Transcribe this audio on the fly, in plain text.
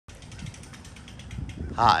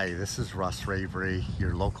Hi, this is Russ,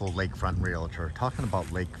 your local lakefront realtor, talking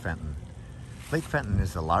about Lake Fenton. Lake Fenton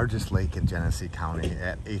is the largest lake in Genessee County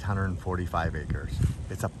at 845 acres.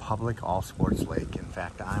 It's a public all-sports lake. In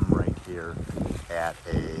fact, I'm right here at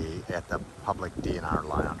the public DNR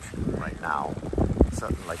lounge right now. So,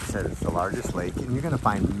 like I said, it's the largest lake, and you're going to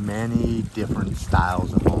find many different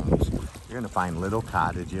styles of homes. You're going to find little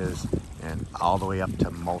cottages and all the way up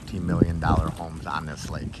to multi-million-dollar homes on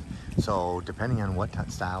this lake. So depending on what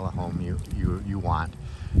style of home you want,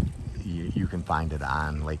 you can find it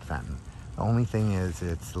on Lake Fenton. The only thing is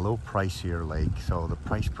it's a little pricier lake, so the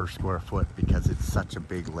price per square foot, because it's such a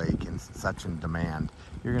big lake and such in demand,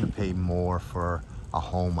 you're going to pay more for a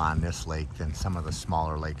home on this lake than some of the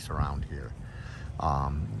smaller lakes around here.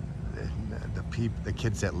 The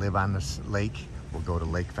kids that live on this lake will go to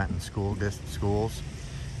Lake Fenton schools,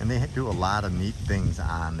 and they do a lot of neat things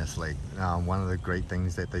on this lake. One of the great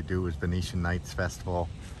things that they do is Venetian Nights Festival,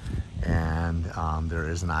 and there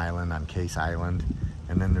is an island on Case Island,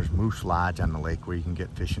 and then there's Moose Lodge on the lake where you can get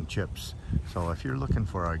fish and chips. So if you're looking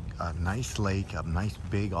for a nice lake, a nice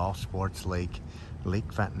big all sports lake,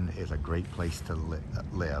 Lake Fenton is a great place to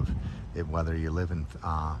live. Whether you live in,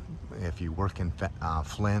 if you work in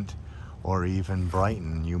Flint or even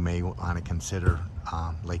Brighton, you may want to consider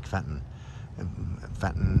Lake Fenton.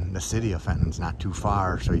 Fenton, the city of Fenton's not too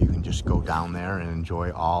far, so you can just go down there and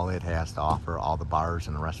enjoy all it has to offer, all the bars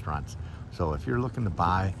and the restaurants. So if you're looking to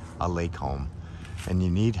buy a lake home and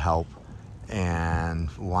you need help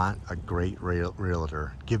and want a great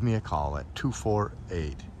realtor, give me a call at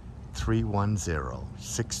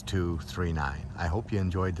 248-310-6239. I hope you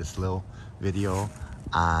enjoyed this little video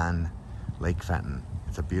on Lake Fenton.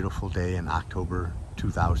 It's a beautiful day in October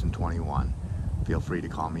 2021. Feel free to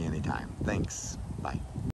call me anytime. Thanks. Bye.